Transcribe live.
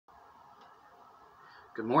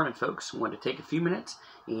Good morning, folks. I wanted to take a few minutes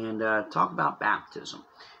and talk about baptism.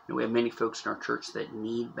 We have many folks in our church that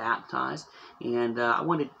need baptized, and I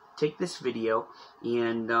want to take this video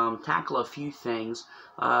and tackle a few things,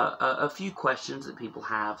 a few questions that people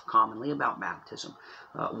have commonly about baptism.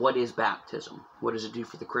 What is baptism? What does it do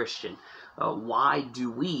for the Christian? Why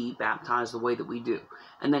do we baptize the way that we do?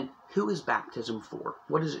 And then, who is baptism for?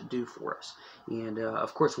 What does it do for us? And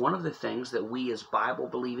of course, one of the things that we as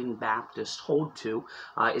Bible-believing Baptists hold to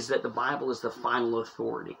is that the Bible is the final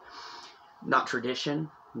authority. Not tradition,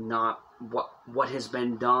 not what has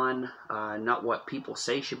been done, not what people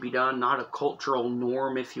say should be done, not a cultural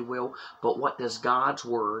norm, if you will, but what does God's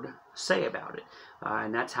Word say about it?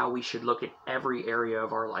 And that's how we should look at every area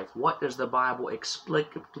of our life. What does the Bible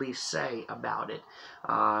explicitly say about it?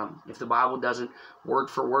 If the Bible doesn't word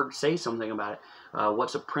for word say something about it,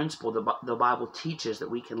 what's a principle the Bible teaches that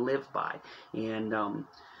we can live by? And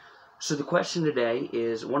so the question today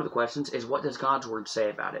is, one of the questions is, what does God's Word say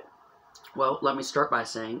about it? Well, let me start by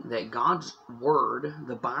saying that God's Word,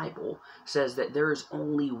 the Bible, says that there is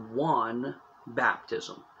only one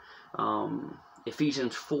baptism.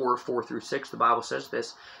 Ephesians 4:4-6, the Bible says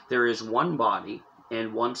this: there is one body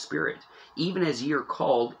and one Spirit, even as ye are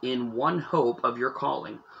called in one hope of your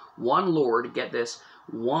calling, one Lord, get this,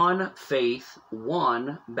 one faith,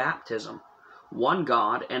 one baptism, one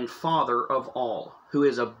God and Father of all, who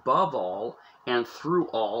is above all and through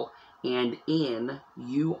all and in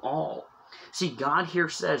you all. See, God here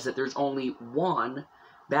says that there's only one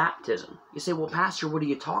baptism. You say, well, Pastor, what are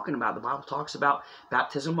you talking about? The Bible talks about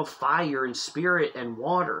baptism of fire and spirit and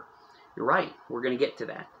water. You're right. We're going to get to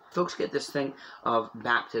that. Folks get this thing of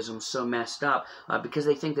baptism so messed up because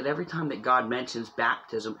they think that every time that God mentions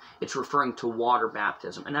baptism, it's referring to water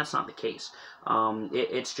baptism, and that's not the case.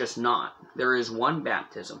 It's just not. There is one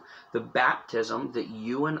baptism. The baptism that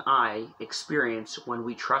you and I experience when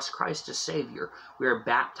we trust Christ as Savior. We are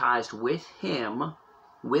baptized with Him,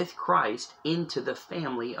 with Christ, into the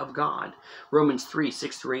family of God. Romans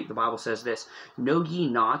 3:6-8, the Bible says this: know ye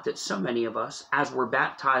not that so many of us, as were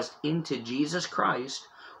baptized into Jesus Christ,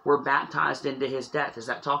 were baptized into His death? Is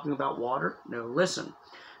that talking about water? No, listen.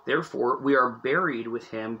 Therefore, we are buried with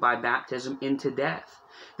Him by baptism into death,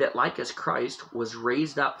 that like as Christ was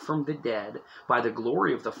raised up from the dead by the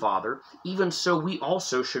glory of the Father, even so we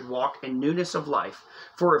also should walk in newness of life.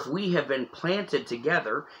 For if we have been planted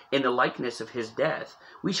together in the likeness of His death,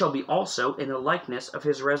 we shall be also in the likeness of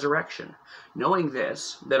His resurrection. Knowing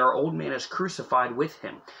this, that our old man is crucified with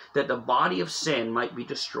Him, that the body of sin might be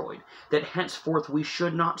destroyed, that henceforth we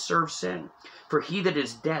should not serve sin. For he that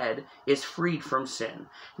is dead is freed from sin.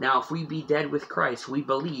 Now if we be dead with Christ, we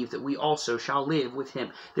believe that we also shall live with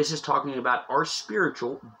Him. This is talking about our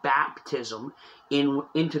spiritual baptism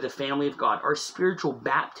into the family of God, our spiritual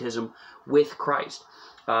baptism with Christ.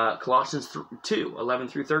 Colossians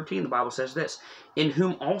 2:11-13, the Bible says this: in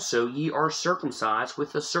whom also ye are circumcised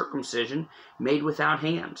with the circumcision made without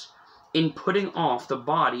hands, in putting off the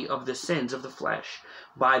body of the sins of the flesh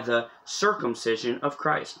by the circumcision of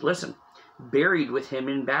Christ. Listen, buried with Him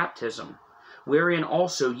in baptism, wherein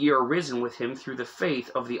also ye are risen with Him through the faith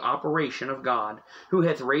of the operation of God, who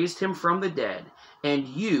hath raised Him from the dead, and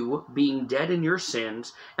you, being dead in your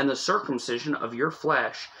sins, and the circumcision of your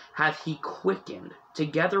flesh, hath He quickened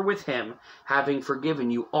together with Him, having forgiven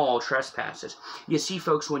you all trespasses. You see,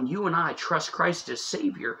 folks, when you and I trust Christ as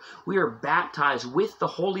Savior, we are baptized with the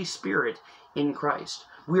Holy Spirit in Christ.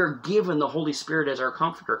 We are given the Holy Spirit as our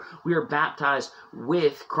comforter. We are baptized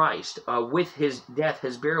with Christ, with His death,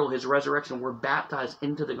 His burial, His resurrection. We're baptized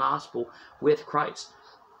into the gospel with Christ.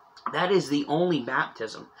 That is the only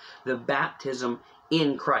baptism, the baptism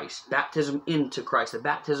in Christ, baptism into Christ, the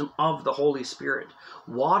baptism of the Holy Spirit.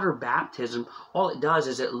 Water baptism, all it does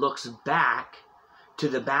is it looks back to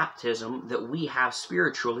the baptism that we have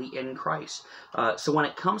spiritually in Christ. So when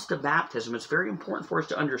it comes to baptism, it's very important for us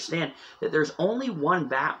to understand that there's only one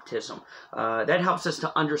baptism. That helps us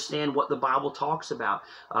to understand what the Bible talks about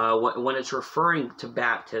when it's referring to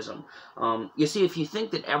baptism. You see, if you think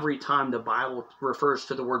that every time the Bible refers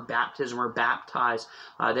to the word baptism or baptize,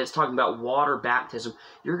 that it's talking about water baptism,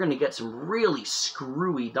 you're going to get some really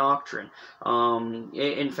screwy doctrine.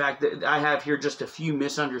 In fact, I have here just a few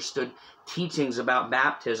misunderstood teachings about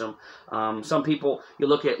baptism. Some people, you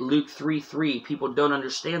look at Luke 3:3, people don't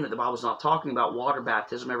understand that the Bible's not talking about water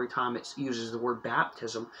baptism every time it uses the word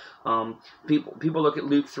baptism. People look at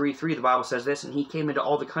Luke 3:3, the Bible says this, and he came into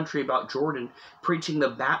all the country about Jordan, preaching the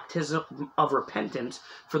baptism of repentance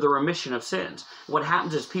for the remission of sins. What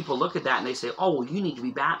happens is people look at that and they say, oh, well, you need to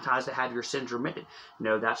be baptized to have your sins remitted.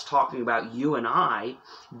 No, that's talking about you and I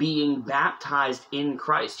being baptized in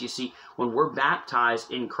Christ. You see, when we're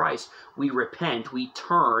baptized in Christ, we repent, we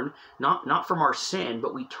turn, not from our sin,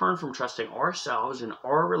 but we turn from trusting ourselves and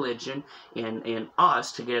our religion and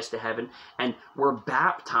us to get us to heaven, and we're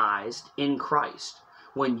baptized in Christ.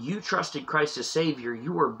 When you trusted Christ as Savior,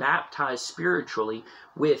 you were baptized spiritually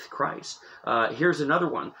with Christ. Here's another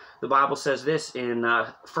one. The Bible says this in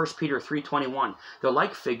 1 Peter 3:21. The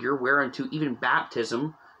like figure whereunto even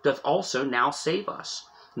baptism doth also now save us,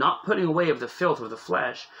 not putting away of the filth of the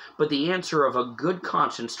flesh, but the answer of a good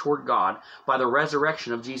conscience toward God by the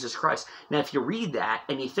resurrection of Jesus Christ. Now, if you read that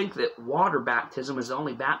and you think that water baptism is the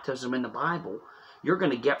only baptism in the Bible, you're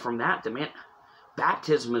going to get from that man,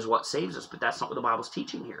 baptism is what saves us, but that's not what the Bible's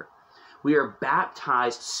teaching here. We are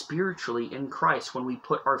baptized spiritually in Christ when we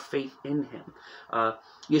put our faith in Him.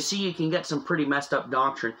 You see, you can get some pretty messed up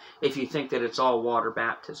doctrine if you think that it's all water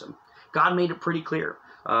baptism. God made it pretty clear.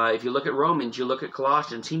 If you look at Romans, you look at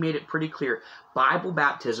Colossians, He made it pretty clear. Bible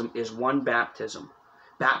baptism is one baptism.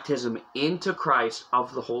 Baptism into Christ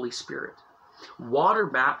of the Holy Spirit. Water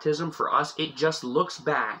baptism for us, it just looks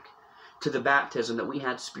back to the baptism that we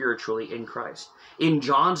had spiritually in Christ. In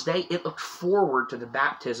John's day, it looked forward to the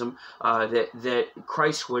baptism that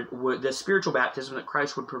Christ would, the spiritual baptism that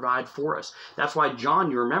Christ would provide for us. That's why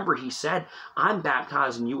John, you remember, he said, I'm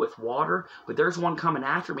baptizing you with water, but there's one coming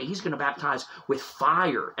after me. He's going to baptize with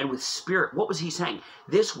fire and with spirit. What was he saying?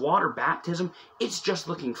 This water baptism, it's just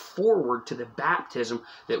looking forward to the baptism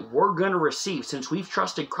that we're going to receive. Since we've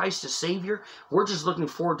trusted Christ as Savior, we're just looking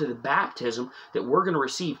forward to the baptism that we're going to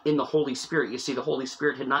receive in the Holy Spirit. You see, the Holy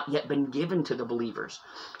Spirit had not yet been given to the believers.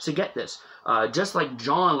 So get this, just like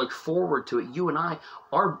John looked forward to it, you and I,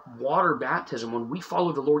 our water baptism, when we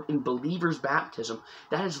follow the Lord in believers' baptism,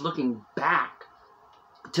 that is looking back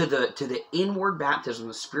to the inward baptism,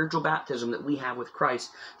 the spiritual baptism that we have with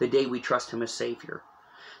Christ the day we trust Him as Savior.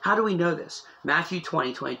 How do we know this? Matthew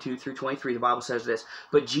 20:22 through 23, the Bible says this,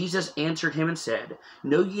 But Jesus answered him and said,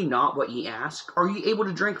 Know ye not what ye ask? Are ye able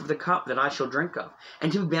to drink of the cup that I shall drink of,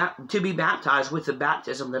 and to be baptized with the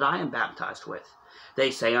baptism that I am baptized with? They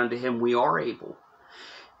say unto him, We are able.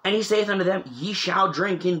 And he saith unto them, Ye shall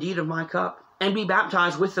drink indeed of my cup, and be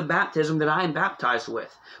baptized with the baptism that I am baptized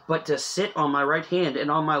with. But to sit on my right hand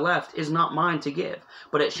and on my left is not mine to give,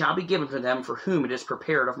 but it shall be given to them for whom it is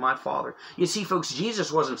prepared of my Father. You see, folks,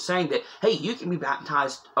 Jesus wasn't saying that, hey, you can be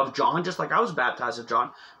baptized of John just like I was baptized of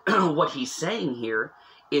John. What He's saying here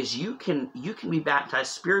is you can be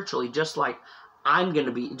baptized spiritually just like I'm going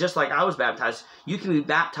to be, just like I was baptized. You can be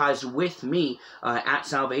baptized with me at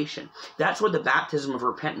salvation. That's what the baptism of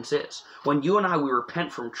repentance is. When you and I, we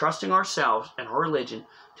repent from trusting ourselves and our religion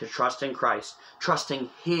to trust in Christ, trusting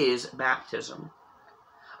His baptism.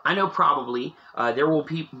 I know probably there will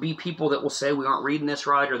be people that will say we aren't reading this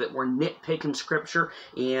right, or that we're nitpicking Scripture.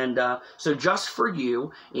 And so just for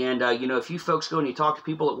you, and you know, if you folks go and you talk to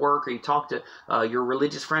people at work, or you talk to your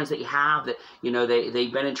religious friends that you have that, you know,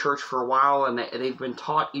 they've been in church for a while and they've been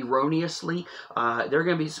taught erroneously, there are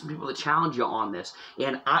going to be some people that challenge you on this.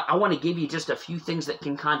 And I want to give you just a few things that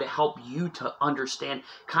can kind of help you to understand,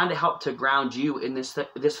 kind of help to ground you in this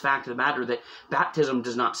fact of the matter, that baptism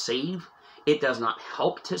does not save. It does not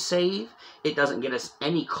help to save. It doesn't get us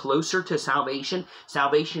any closer to salvation.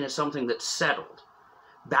 Salvation is something that's settled.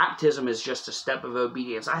 Baptism is just a step of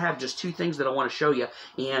obedience. I have just two things that I want to show you.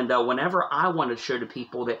 And whenever I want to show to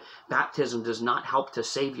people that baptism does not help to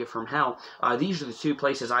save you from hell, these are the two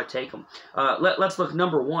places I take them. Let's look,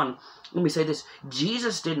 number one. Let me say this.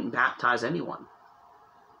 Jesus didn't baptize anyone,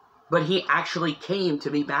 but He actually came to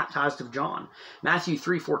be baptized of John. Matthew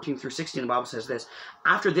 3:14 through 16, the Bible says this,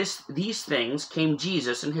 After these things came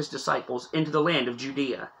Jesus and His disciples into the land of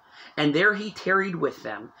Judea, and there He tarried with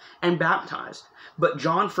them and baptized. But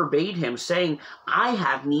John forbade Him, saying, I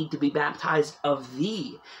have need to be baptized of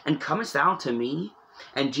thee, and comest thou to me?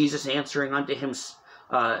 And Jesus answering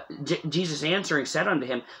said unto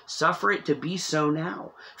him, Suffer it to be so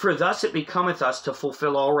now, for thus it becometh us to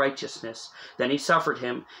fulfill all righteousness. Then He suffered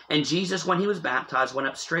him. And Jesus, when He was baptized, went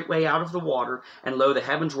up straightway out of the water, and lo, the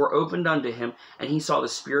heavens were opened unto Him, and He saw the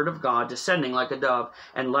Spirit of God descending like a dove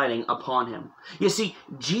and lighting upon Him. You see,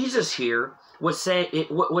 Jesus here was saying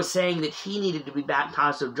that He needed to be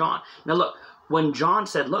baptized of John. Now look, When John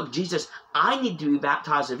said, look, Jesus, I need to be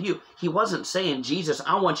baptized of you, he wasn't saying, Jesus,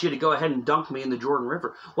 I want you to go ahead and dunk me in the Jordan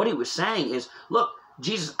River. What he was saying is, look,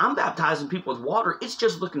 Jesus, I'm baptizing people with water. It's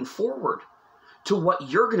just looking forward to what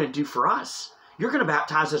you're going to do for us. You're going to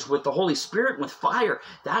baptize us with the Holy Spirit and with fire.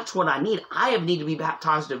 That's what I need. I need to be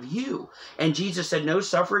baptized of you. And Jesus said, no,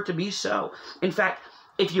 suffer it to be so. In fact,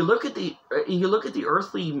 if you look at the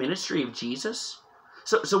earthly ministry of Jesus,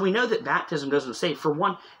 so we know that baptism doesn't save. For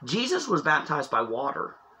one, Jesus was baptized by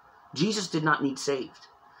water. Jesus did not need saved.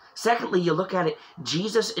 Secondly, you look at it,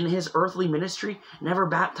 Jesus in his earthly ministry never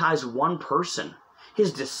baptized one person.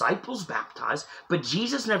 His disciples baptized, but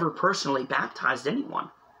Jesus never personally baptized anyone.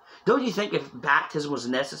 Don't you think if baptism was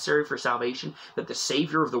necessary for salvation, that the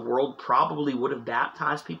Savior of the world probably would have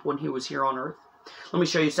baptized people when he was here on earth? Let me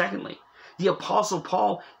show you secondly. The Apostle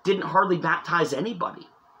Paul didn't hardly baptize anybody.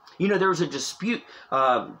 You know, there was a dispute.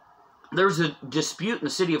 There's a dispute in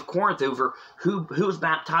the city of Corinth over who was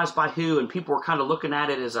baptized by who, and people were kind of looking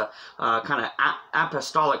at it as a kind of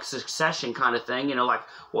apostolic succession kind of thing. You know, like,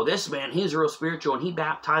 well, this man, he's real spiritual, and he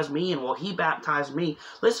baptized me, and well, he baptized me.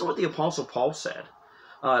 Listen to what the Apostle Paul said.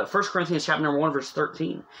 1 Corinthians chapter number 1, verse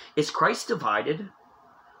 13. Is Christ divided?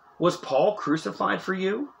 Was Paul crucified for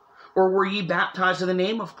you? Or were ye baptized in the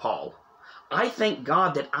name of Paul? I thank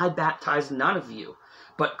God that I baptized none of you,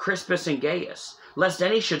 but Crispus and Gaius, lest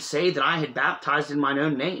any should say that I had baptized in mine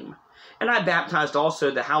own name. And I baptized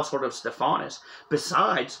also the household of Stephanas.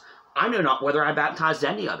 Besides, I know not whether I baptized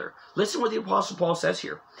any other. Listen what the Apostle Paul says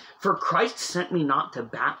here. For Christ sent me not to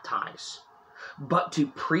baptize, but to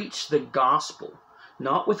preach the gospel,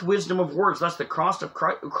 not with wisdom of words, lest the cross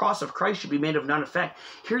of Christ should be made of none effect.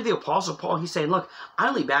 Here the Apostle Paul, he's saying, look, I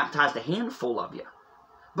only baptized a handful of you.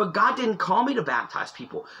 But God didn't call me to baptize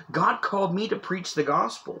people. God called me to preach the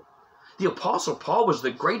gospel. The Apostle Paul was the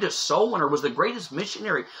greatest soul winner, was the greatest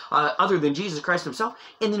missionary other than Jesus Christ himself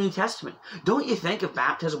in the New Testament. Don't you think if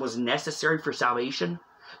baptism was necessary for salvation,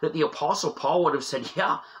 that the Apostle Paul would have said,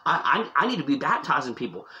 yeah, I need to be baptizing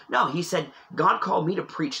people? No, he said, God called me to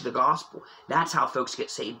preach the gospel. That's how folks get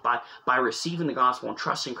saved, by receiving the gospel and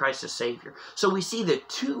trusting Christ as Savior. So we see the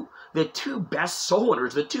two best soul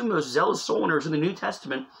winners, the two most zealous soul winners in the New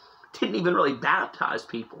Testament didn't even really baptize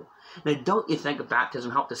people. Now, don't you think if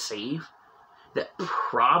baptism helped to save, that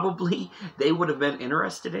probably they would have been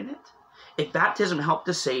interested in it? If baptism helped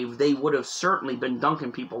to save, they would have certainly been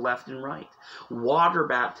dunking people left and right. Water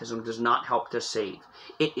baptism does not help to save.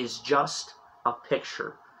 It is just a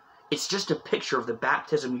picture. It's just a picture of the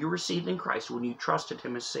baptism you received in Christ when you trusted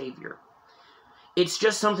him as Savior. It's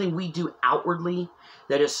just something we do outwardly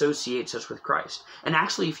that associates us with Christ. And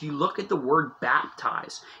actually, if you look at the word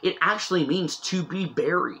baptize, it actually means to be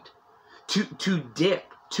buried, to dip,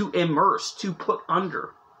 to immerse, to put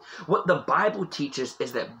under. What the Bible teaches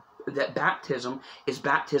is that baptism is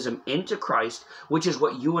baptism into Christ, which is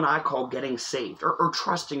what you and I call getting saved, or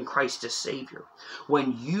trusting Christ as Savior.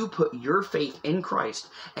 When you put your faith in Christ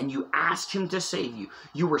and you asked him to save you,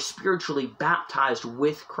 you were spiritually baptized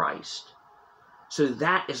with Christ. So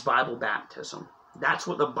that is Bible baptism. That's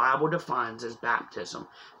what the Bible defines as baptism.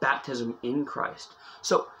 Baptism in Christ.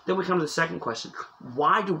 So then we come to the second question.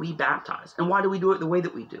 Why do we baptize? And why do we do it the way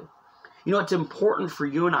that we do? You know, it's important for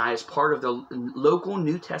you and I as part of the local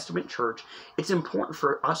New Testament church. It's important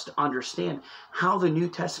for us to understand how the New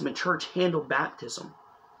Testament church handled baptism.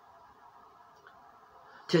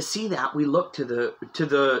 To see that, we look to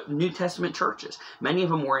the New Testament churches. Many of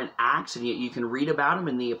them were in Acts, and you can read about them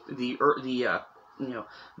in the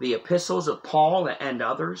epistles of Paul and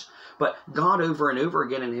others. But God, over and over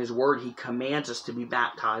again in his word, he commands us to be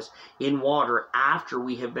baptized in water after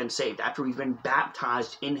we have been saved, after we've been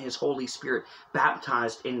baptized in his Holy Spirit,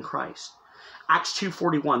 baptized in Christ. Acts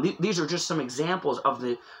 2:41. These are just some examples of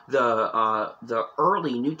the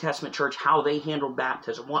early New Testament church, how they handled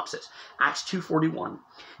baptism. Watch this. Acts 2:41.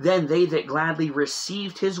 Then they that gladly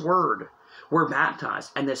received his word were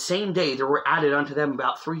baptized, and the same day there were added unto them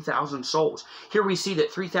about 3,000 souls. Here we see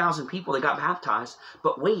that 3,000 people, they got baptized,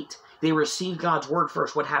 but wait, they received God's word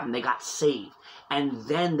first. What happened? They got saved, and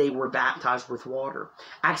then they were baptized with water.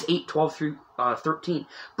 Acts 8:12 through 13.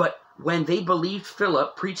 But when they believed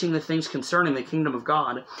Philip preaching the things concerning the kingdom of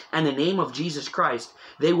God and the name of Jesus Christ,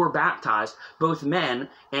 they were baptized, both men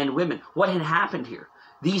and women. What had happened here?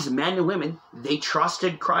 These men and women, they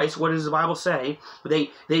trusted Christ. What does the Bible say?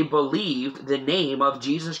 They believed the name of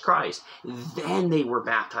Jesus Christ. Then they were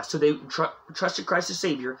baptized. So they trusted Christ as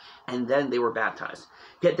Savior, and then they were baptized.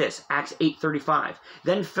 Get this, Acts 8:35.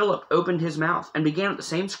 Then Philip opened his mouth and began at the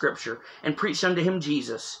same scripture and preached unto him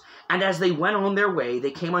Jesus. And as they went on their way,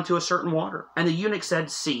 they came unto a certain water. And the eunuch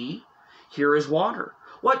said, See, here is water.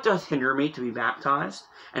 What doth hinder me to be baptized?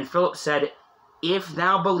 And Philip said, If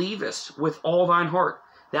thou believest with all thine heart,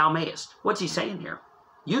 thou mayest. What's he saying here?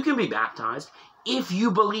 You can be baptized if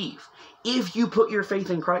you believe, if you put your faith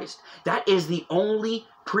in Christ. That is the only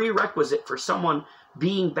prerequisite for someone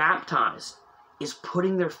being baptized, is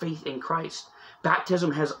putting their faith in Christ.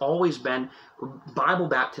 Baptism has always been, Bible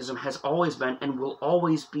baptism has always been and will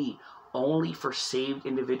always be only for saved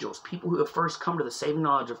individuals. People who have first come to the saving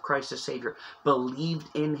knowledge of Christ as Savior, believed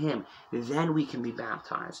in Him. Then we can be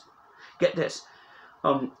baptized. Get this.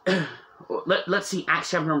 Let's see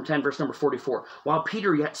Acts chapter number 10, verse number 44. While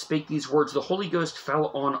Peter yet spake these words, the Holy Ghost fell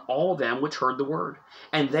on all them which heard the word.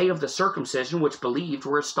 And they of the circumcision which believed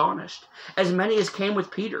were astonished, as many as came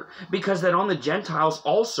with Peter, because that on the Gentiles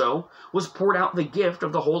also was poured out the gift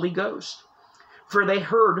of the Holy Ghost. For they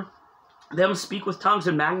heard them speak with tongues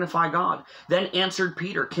and magnify God. Then answered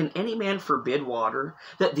Peter, Can any man forbid water,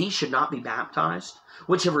 that these should not be baptized,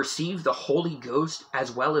 which have received the Holy Ghost as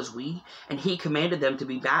well as we? And he commanded them to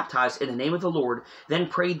be baptized in the name of the Lord. Then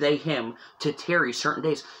prayed they him to tarry certain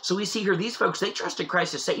days. So we see here, these folks, they trusted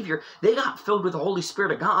Christ as Savior. They got filled with the Holy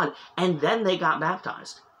Spirit of God, and then they got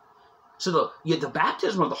baptized. So the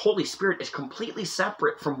baptism of the Holy Spirit is completely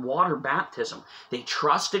separate from water baptism. They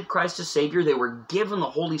trusted Christ as Savior. They were given the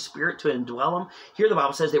Holy Spirit to indwell them. Here the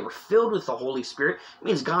Bible says they were filled with the Holy Spirit. It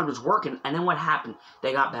means God was working. And then what happened?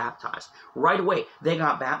 They got baptized. Right away, they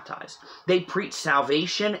got baptized. They preached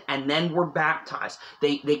salvation and then were baptized.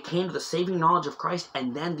 They came to the saving knowledge of Christ,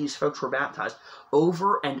 and then these folks were baptized.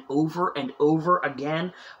 Over and over and over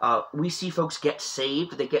again, we see folks get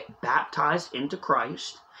saved. They get baptized into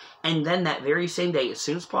Christ. And then that very same day, as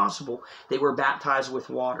soon as possible, they were baptized with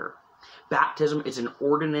water. Baptism is an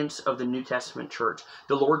ordinance of the New Testament church.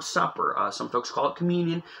 The Lord's Supper, some folks call it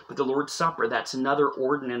communion, but the Lord's Supper, that's another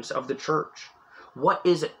ordinance of the church. What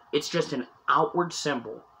is it? It's just an outward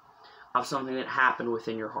symbol of something that happened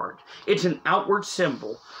within your heart. It's an outward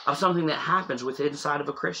symbol of something that happens within inside of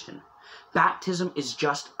a Christian. Baptism is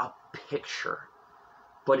just a picture,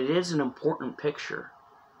 but it is an important picture.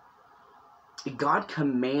 God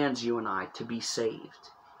commands you and I to be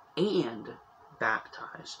saved and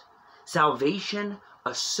baptized. Salvation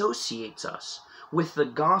associates us with the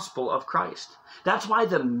gospel of Christ. That's why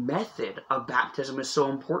the method of baptism is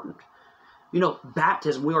so important. You know,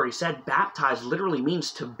 baptism, we already said, baptize literally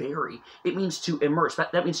means to bury. It means to immerse.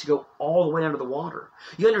 That means to go all the way under the water.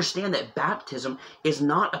 You understand that baptism is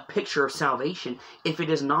not a picture of salvation if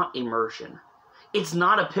it is not immersion. It's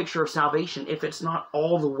not a picture of salvation if it's not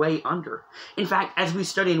all the way under. In fact, as we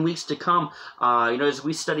study in weeks to come, as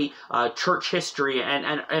we study church history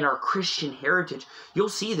and our Christian heritage, you'll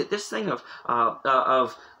see that this thing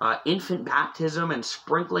of infant baptism and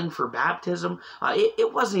sprinkling for baptism,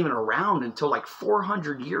 it wasn't even around until like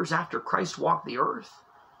 400 years after Christ walked the earth.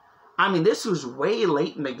 I mean, this was way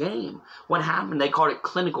late in the game. What happened? They called it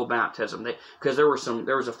clinical baptism, because there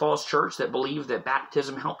was a false church that believed that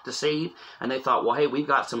baptism helped to save, and they thought, well, hey, we've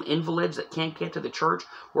got some invalids that can't get to the church.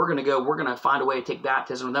 We're going to find a way to take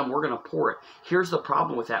baptism, and then we're going to pour it. Here's the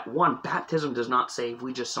problem with that. One, baptism does not save.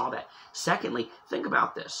 We just saw that. Secondly, think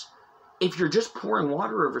about this. If you're just pouring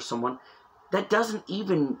water over someone, that doesn't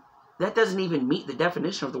even meet the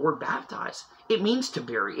definition of the word baptize. It means to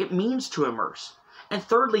bury. It means to immerse. And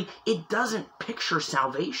thirdly, it doesn't picture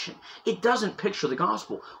salvation. It doesn't picture the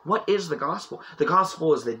gospel. What is the gospel? The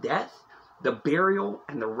gospel is the death, the burial,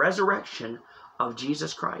 and the resurrection of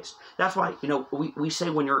Jesus Christ. That's why, we say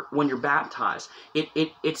when you're baptized,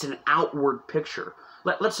 it's an outward picture.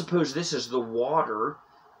 Let's suppose this is the water,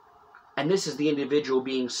 and this is the individual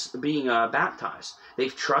being baptized.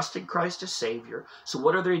 They've trusted Christ as Savior. So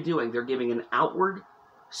what are they doing? They're giving an outward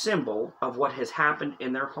symbol of what has happened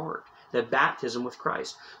in their heart. The baptism with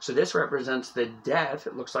Christ. So this represents the death.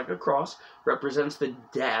 It looks like a cross. Represents the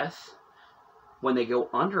death. When they go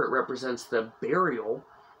under, it represents the burial.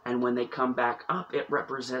 And when they come back up, it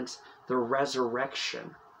represents the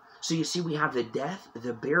resurrection. So you see, we have the death,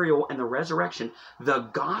 the burial, and the resurrection. The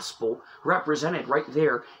gospel represented right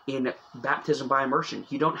there in baptism by immersion.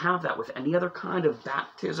 You don't have that with any other kind of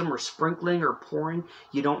baptism or sprinkling or pouring.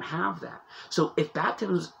 You don't have that. So if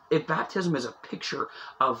baptism is a picture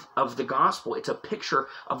of the gospel, it's a picture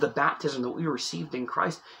of the baptism that we received in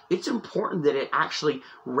Christ, it's important that it actually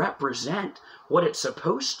represent what it's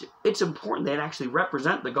supposed to. It's important that it actually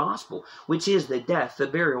represent the gospel, which is the death, the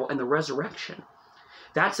burial, and the resurrection.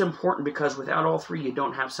 That's important because without all three, you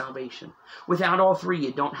don't have salvation. Without all three,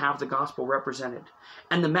 you don't have the gospel represented.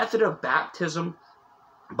 And the method of baptism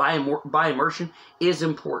by immersion is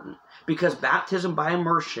important because baptism by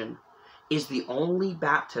immersion is the only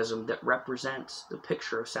baptism that represents the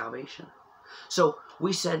picture of salvation. So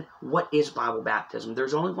we said, what is Bible baptism?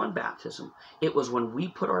 There's only one baptism. It was when we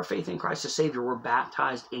put our faith in Christ as Savior, we're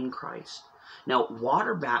baptized in Christ. Now,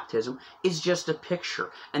 water baptism is just a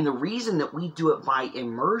picture. And the reason that we do it by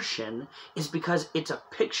immersion is because it's a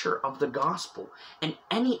picture of the gospel. And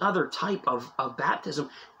any other type of baptism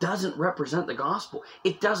doesn't represent the gospel.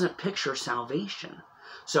 It doesn't picture salvation.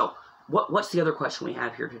 So, what's the other question we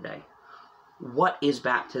have here today? What is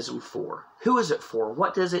baptism for? Who is it for?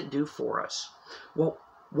 What does it do for us? Well,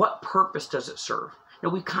 what purpose does it serve? Now,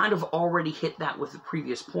 we kind of already hit that with the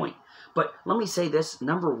previous point. But let me say this.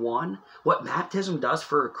 Number one, what baptism does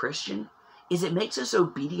for a Christian is it makes us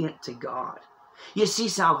obedient to God. You see,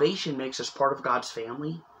 salvation makes us part of God's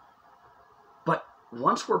family. But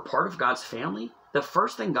once we're part of God's family, the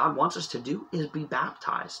first thing God wants us to do is be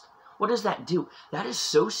baptized. What does that do? That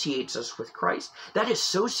associates us with Christ. That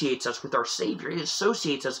associates us with our Savior. It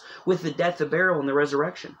associates us with the death, the burial, and the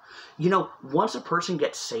resurrection. You know, once a person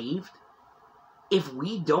gets saved, if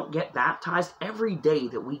we don't get baptized, every day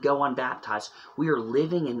that we go unbaptized, we are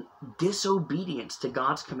living in disobedience to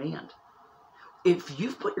God's command. If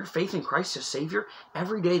you've put your faith in Christ as Savior,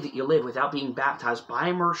 every day that you live without being baptized by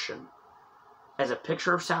immersion as a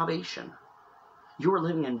picture of salvation, you are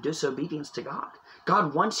living in disobedience to God.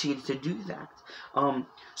 God wants you to do that.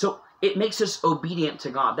 So it makes us obedient to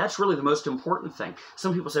God. That's really the most important thing.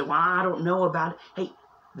 Some people say, well, I don't know about it. Hey,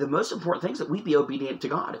 the most important thing is that we be obedient to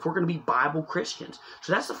God if we're going to be Bible Christians.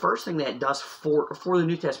 So that's the first thing that it does for the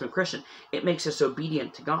New Testament Christian. It makes us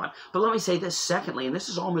obedient to God. But let me say this secondly, and this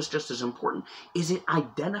is almost just as important, is it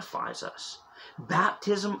identifies us.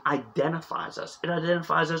 Baptism identifies us. It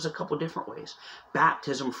identifies us a couple different ways.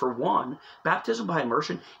 Baptism, for one, baptism by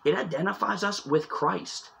immersion, it identifies us with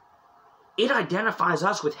Christ. It identifies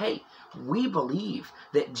us with, hey, we believe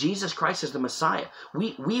that Jesus Christ is the Messiah.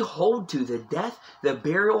 We hold to the death, the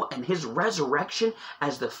burial, and his resurrection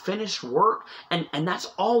as the finished work, and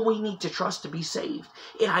that's all we need to trust to be saved.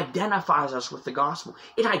 It identifies us with the gospel.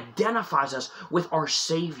 It identifies us with our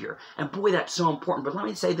Savior. And boy, that's so important. But let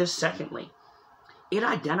me say this secondly. It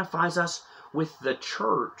identifies us with the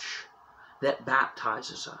church that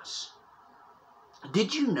baptizes us.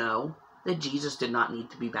 Did you know that Jesus did not need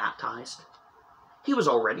to be baptized? He was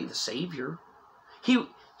already the Savior. He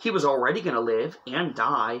was already going to live and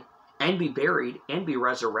die and be buried and be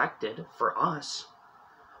resurrected for us.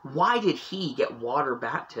 Why did he get water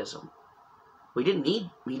baptism? He didn't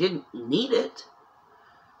need it.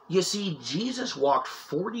 You see, Jesus walked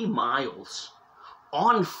 40 miles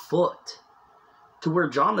on foot to where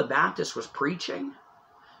John the Baptist was preaching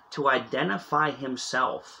to identify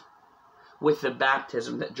himself with the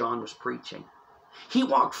baptism that John was preaching. He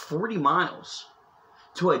walked 40 miles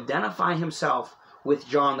to identify himself with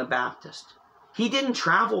John the Baptist. He didn't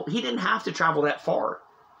have to travel that far.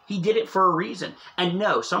 He did it for a reason. And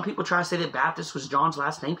no, some people try to say that Baptist was John's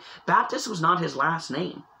last name. Baptist was not his last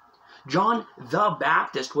name. John the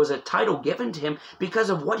Baptist was a title given to him because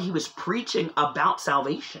of what he was preaching about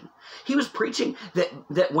salvation. He was preaching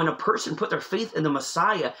that when a person put their faith in the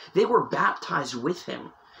Messiah, they were baptized with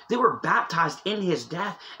him. They were baptized in his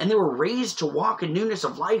death, and they were raised to walk in newness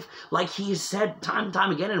of life, like he has said time and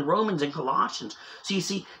time again in Romans and Colossians. So you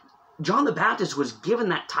see, John the Baptist was given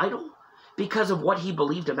that title because of what he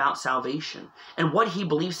believed about salvation. And what he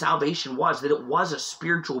believed salvation was, that it was a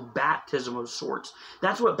spiritual baptism of sorts.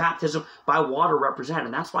 That's what baptism by water represented,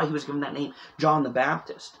 and that's why he was given that name, John the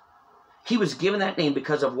Baptist. He was given that name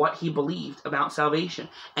because of what he believed about salvation.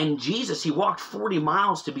 And Jesus, he walked 40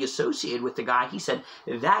 miles to be associated with the guy. He said,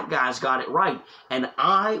 that guy's got it right. And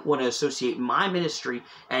I want to associate my ministry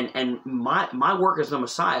and my work as the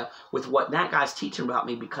Messiah with what that guy's teaching about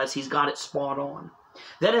me, because he's got it spot on.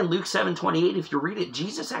 Then in Luke 7:28, if you read it,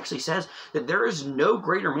 Jesus actually says that there is no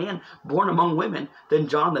greater man born among women than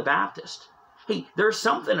John the Baptist. Hey, there's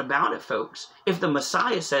something about it, folks. If the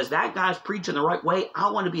Messiah says that guy's preaching the right way, I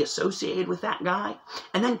want to be associated with that guy.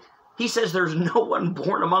 And then he says there's no one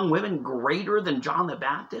born among women greater than John the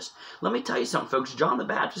Baptist. Let me tell you something, folks. John the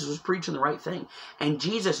Baptist was preaching the right thing. And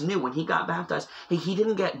Jesus knew when he got baptized, hey, he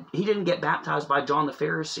didn't get baptized by John the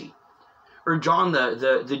Pharisee or John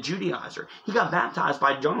the Judaizer. He got baptized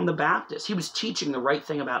by John the Baptist. He was teaching the right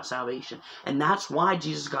thing about salvation. And that's why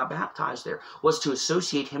Jesus got baptized there, was to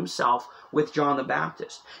associate himself with John the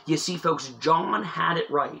Baptist. You see, folks, John had it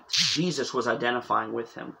right. Jesus was identifying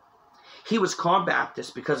with him. He was called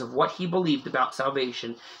Baptist because of what he believed about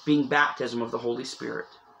salvation being baptism of the Holy Spirit.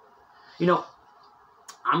 You know,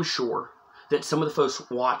 I'm sure that some of the folks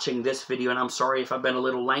watching this video, and I'm sorry if I've been a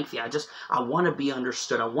little lengthy, I want to be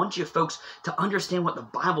understood. I want you folks to understand what the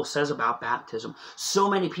Bible says about baptism. So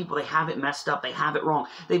many people, they have it messed up. They have it wrong.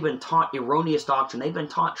 They've been taught erroneous doctrine. They've been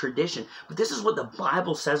taught tradition. But this is what the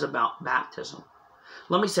Bible says about baptism.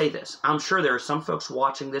 Let me say this. I'm sure there are some folks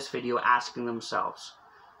watching this video asking themselves,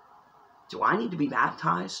 do I need to be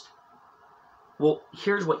baptized? Well,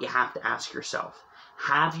 here's what you have to ask yourself.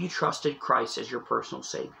 Have you trusted Christ as your personal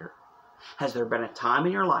Savior? Has there been a time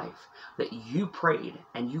in your life that you prayed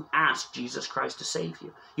and you asked Jesus Christ to save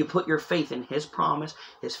you? You put your faith in His promise,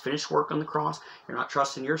 His finished work on the cross. You're not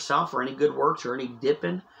trusting yourself or any good works or any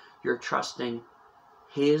dipping. You're trusting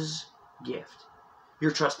His gift.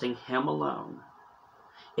 You're trusting Him alone.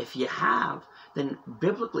 If you have, then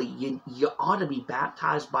biblically you ought to be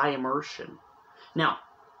baptized by immersion. Now,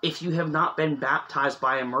 if you have not been baptized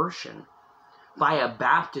by immersion, by a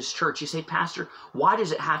Baptist church. You say, Pastor, why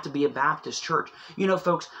does it have to be a Baptist church? You know,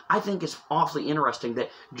 folks, I think it's awfully interesting that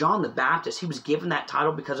John the Baptist, he was given that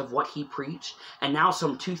title because of what he preached. And now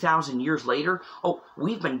some 2,000 years later,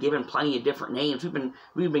 we've been given plenty of different names.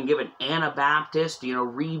 We've been given Anabaptist,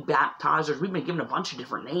 rebaptizers. We've been given a bunch of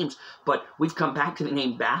different names, but we've come back to the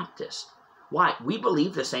name Baptist. Why? We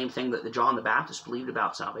believe the same thing that the John the Baptist believed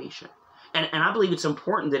about salvation. And I believe it's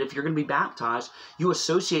important that if you're going to be baptized,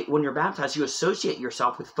 when you're baptized, you associate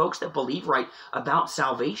yourself with folks that believe right about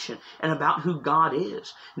salvation and about who God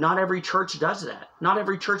is. Not every church does that. Not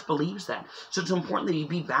every church believes that. So it's important that you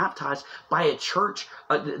be baptized by a church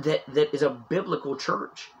that is a biblical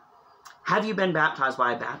church. Have you been baptized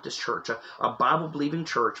by a Baptist church, a Bible-believing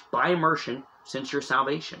church, by immersion since your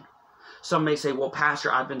salvation? Some may say, well, Pastor,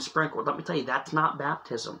 I've been sprinkled. Let me tell you, that's not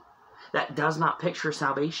baptism. That does not picture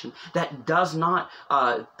salvation. That does not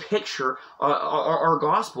picture our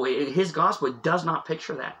gospel. His gospel, it does not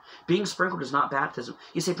picture that. Being sprinkled is not baptism.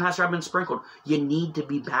 You say, Pastor, I've been sprinkled. You need to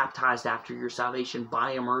be baptized after your salvation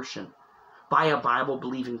by immersion, by a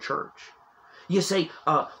Bible-believing church. You say,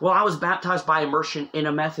 well, I was baptized by immersion in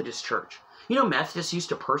a Methodist church. You know, Methodists used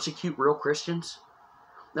to persecute real Christians.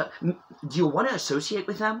 Do you want to associate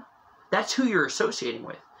with them? That's who you're associating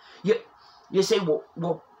with. You say,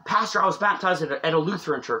 well, Pastor, I was baptized at a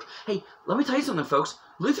Lutheran church. Hey, let me tell you something, folks.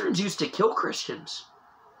 Lutherans used to kill Christians.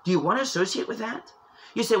 Do you want to associate with that?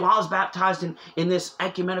 You say, well, I was baptized in this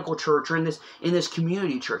ecumenical church or in this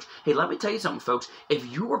community church. Hey, let me tell you something, folks.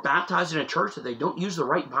 If you were baptized in a church that they don't use the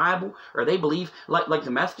right Bible, or they believe, like the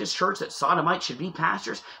Methodist church, that sodomites should be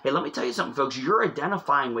pastors, hey, let me tell you something, folks. You're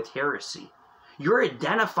identifying with heresy. You're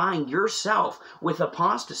identifying yourself with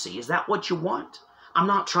apostasy. Is that what you want? I'm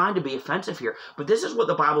not trying to be offensive here, but this is what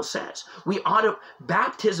the Bible says.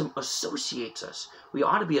 Baptism associates us. We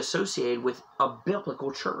ought to be associated with a biblical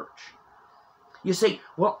church. You say,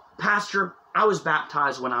 well, Pastor, I was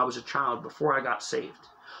baptized when I was a child before I got saved.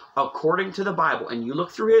 According to the Bible, and you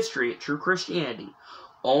look through history at True Christianity,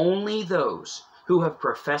 only those who have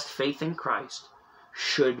professed faith in Christ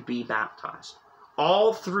should be baptized.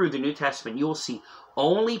 All through the New Testament, you will see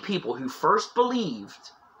only people who first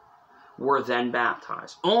believed were then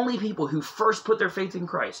baptized. Only people who first put their faith in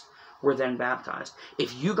Christ were then baptized.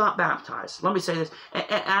 If you got baptized, let me say this, and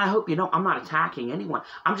I hope you know I'm not attacking anyone.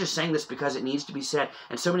 I'm just saying this because it needs to be said.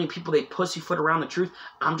 And so many people, they pussyfoot around the truth.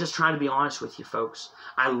 I'm just trying to be honest with you, folks.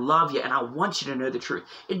 I love you, and I want you to know the truth.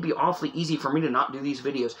 It'd be awfully easy for me to not do these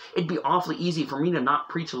videos. It'd be awfully easy for me to not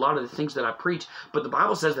preach a lot of the things that I preach. But the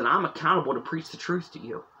Bible says that I'm accountable to preach the truth to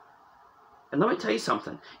you. And let me tell you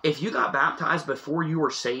something. If you got baptized before you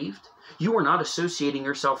were saved, you are not associating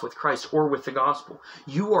yourself with Christ or with the gospel.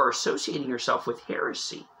 You are associating yourself with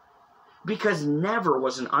heresy. Because never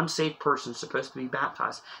was an unsaved person supposed to be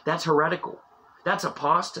baptized. That's heretical. That's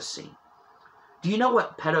apostasy. Do you know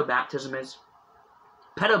what pedobaptism is?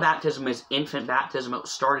 Pedobaptism is infant baptism. It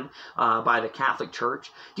was started by the Catholic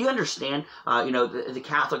Church. Do you understand? The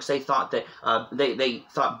Catholics, they thought that they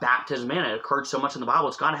thought baptism, man, it occurred so much in the Bible,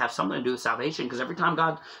 it's got to have something to do with salvation. Because every time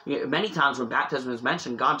many times when baptism is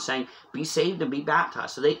mentioned, God's saying, be saved and be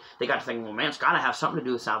baptized. So they got to think, well, man, it's got to have something to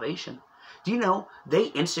do with salvation. Do you know they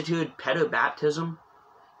instituted pedobaptism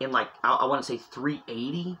in I want to say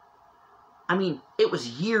 380? I mean, it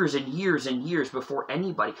was years and years and years before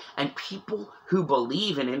anybody. And people who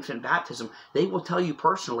believe in infant baptism, they will tell you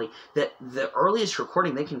personally that the earliest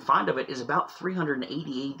recording they can find of it is about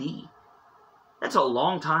 380 AD. That's a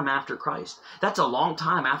long time after Christ. That's a long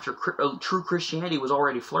time after true Christianity was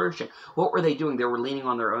already flourishing. What were they doing? They were leaning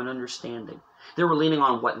on their own understanding. They were leaning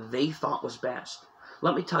on what they thought was best.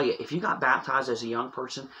 Let me tell you, if you got baptized as a young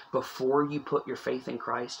person before you put your faith in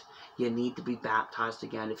Christ, you need to be baptized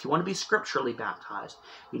again. If you want to be scripturally baptized,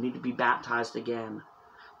 you need to be baptized again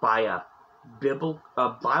by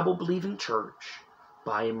Bible-believing church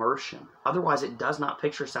by immersion. Otherwise, it does not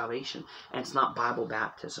picture salvation, and it's not Bible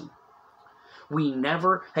baptism. We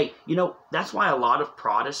never, hey, you know, that's why a lot of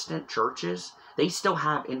Protestant churches, they still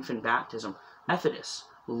have infant baptism. Methodists,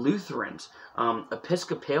 Lutherans,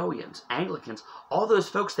 Episcopalians, Anglicans, all those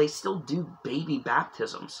folks, they still do baby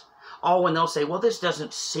baptisms. Oh, and they'll say, well, this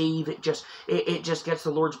doesn't save, it just gets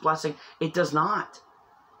the Lord's blessing. It does not.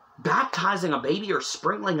 Baptizing a baby, or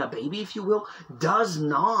sprinkling a baby, if you will, does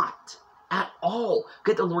not at all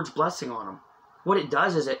get the Lord's blessing on them. What it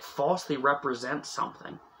does is it falsely represents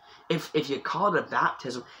something. If you call it a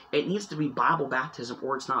baptism, it needs to be Bible baptism,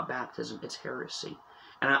 or it's not baptism. It's heresy.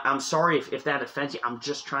 And I'm sorry if that offends you. I'm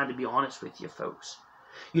just trying to be honest with you, folks.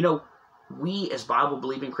 You know, we as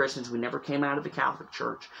Bible-believing Christians, we never came out of the Catholic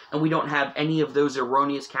Church. And we don't have any of those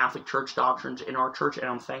erroneous Catholic Church doctrines in our church, and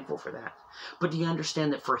I'm thankful for that. But do you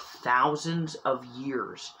understand that for thousands of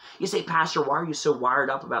years, you say, Pastor, why are you so wired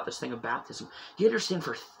up about this thing of baptism? Do you understand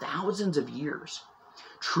for thousands of years,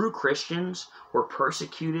 true Christians were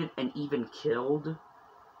persecuted and even killed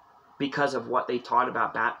because of what they taught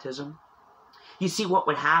about baptism? You see, what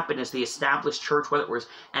would happen is the established church, whether it was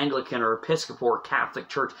Anglican or Episcopal or Catholic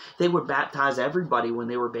church, they would baptize everybody when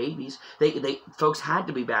they were babies. Folks had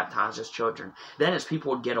to be baptized as children. Then as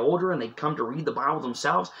people would get older and they'd come to read the Bible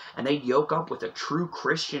themselves and they'd yoke up with a true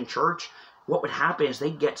Christian church, what would happen is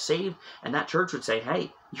they'd get saved, and that church would say,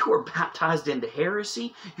 hey, you were baptized into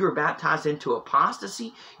heresy, you were baptized into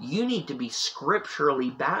apostasy, you need to be scripturally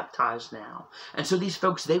baptized now. And so these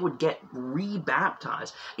folks, they would get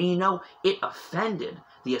re-baptized. And you know, it offended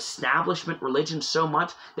the establishment religion so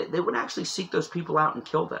much that they would actually seek those people out and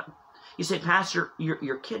kill them. You say, Pastor,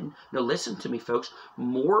 you're kidding. No, listen to me, folks.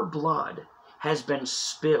 More blood has been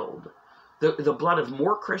spilled. The blood of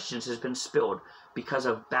more Christians has been spilled because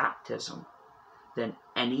of baptism than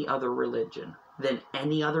any other religion, than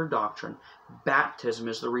any other doctrine. Baptism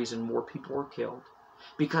is the reason more people were killed,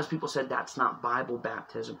 because people said that's not Bible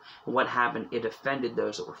baptism. And what happened? It offended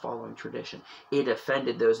those that were following tradition. It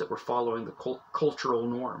offended those that were following the cultural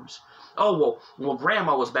norms. Oh, well,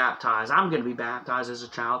 Grandma was baptized, I'm going to be baptized as a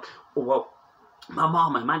child. Well, my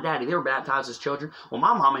mama and my daddy, they were baptized as children. Well,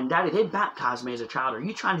 my mama and daddy, they baptized me as a child. Are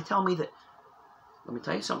you trying to tell me that? Let me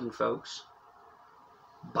tell you something, folks.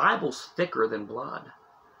 Bible's thicker than blood.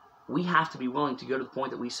 We have to be willing to go to the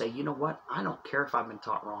point that we say, you know what? I don't care if I've been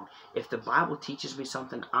taught wrong. If the Bible teaches me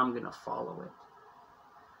something, I'm going to follow it.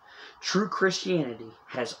 True Christianity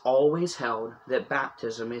has always held that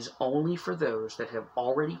baptism is only for those that have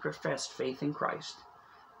already professed faith in Christ.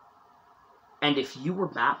 And if you were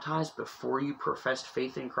baptized before you professed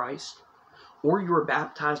faith in Christ, or you were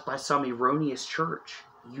baptized by some erroneous church,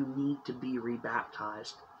 you need to be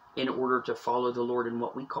rebaptized in order to follow the Lord in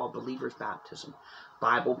what we call believer's baptism,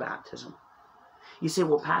 Bible baptism. You say,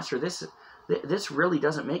 well, Pastor, this really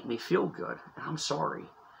doesn't make me feel good. And I'm sorry.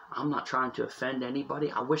 I'm not trying to offend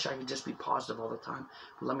anybody. I wish I could just be positive all the time.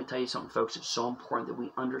 But let me tell you something, folks. It's so important that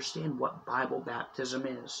we understand what Bible baptism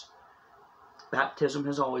is. Baptism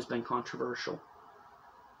has always been controversial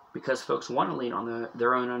because folks want to lean on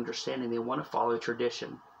their own understanding. They want to follow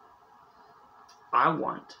tradition. I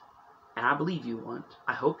want, and I believe you want,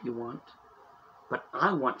 I hope you want, but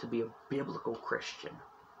I want to be a biblical Christian.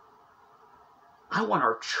 I want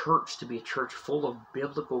our church to be a church full of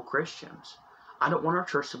biblical Christians. I don't want our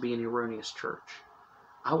church to be an erroneous church.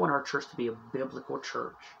 I want our church to be a biblical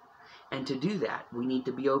church. And to do that, we need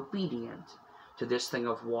to be obedient to this thing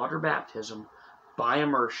of water baptism by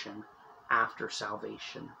immersion after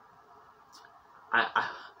salvation. I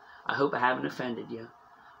hope I haven't offended you.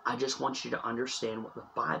 I just want you to understand what the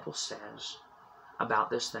Bible says about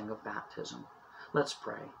this thing of baptism. Let's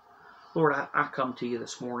pray. Lord, I come to you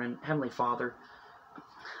this morning. Heavenly Father,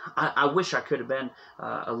 I wish I could have been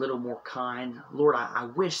a little more kind. Lord, I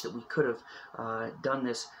wish that we could have done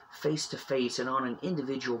this face-to-face and on an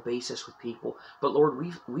individual basis with people. But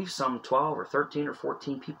Lord, we've some 12 or 13 or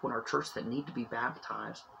 14 people in our church that need to be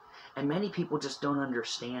baptized. And many people just don't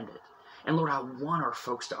understand it. And Lord, I want our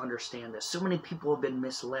folks to understand this. So many people have been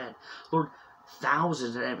misled. Lord,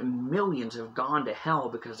 thousands and millions have gone to hell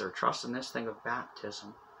because they're trusting this thing of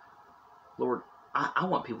baptism. Lord, I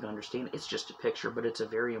want people to understand it's just a picture, but it's a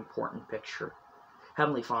very important picture.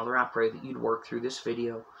 Heavenly Father, I pray that you'd work through this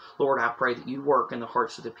video. Lord, I pray that you'd work in the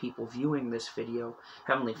hearts of the people viewing this video.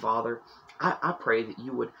 Heavenly Father, I pray that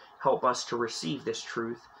you would help us to receive this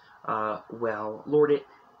truth well. Lord,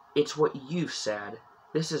 it's what you've said.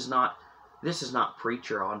 This is not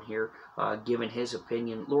preacher on here giving his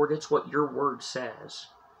opinion. Lord, it's what your word says.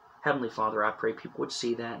 Heavenly Father, I pray people would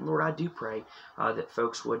see that. And Lord, I do pray that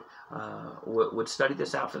folks would study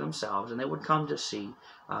this out for themselves, and they would come to see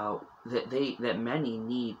that many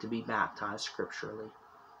need to be baptized scripturally.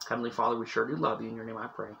 Heavenly Father, we sure do love you. In your name I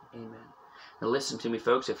pray. Amen. Now listen to me,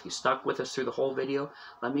 folks. If you stuck with us through the whole video,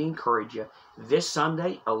 let me encourage you. This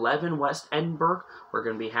Sunday, 11 West Edinburgh, we're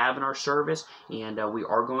going to be having our service, and we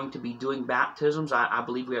are going to be doing baptisms. I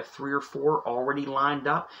believe we have 3 or 4 already lined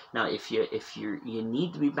up. Now, if you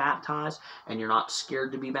need to be baptized and you're not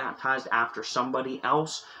scared to be baptized after somebody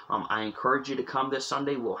else, I encourage you to come this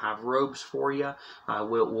Sunday. We'll have robes for you.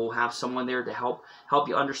 We'll have someone there to help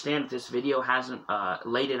you understand. If this video hasn't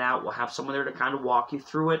laid it out, we'll have someone there to kind of walk you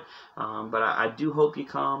through it. But I do hope you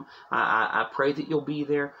come. I pray that you'll be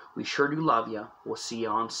there. We sure do love you. We'll see you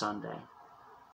on Sunday.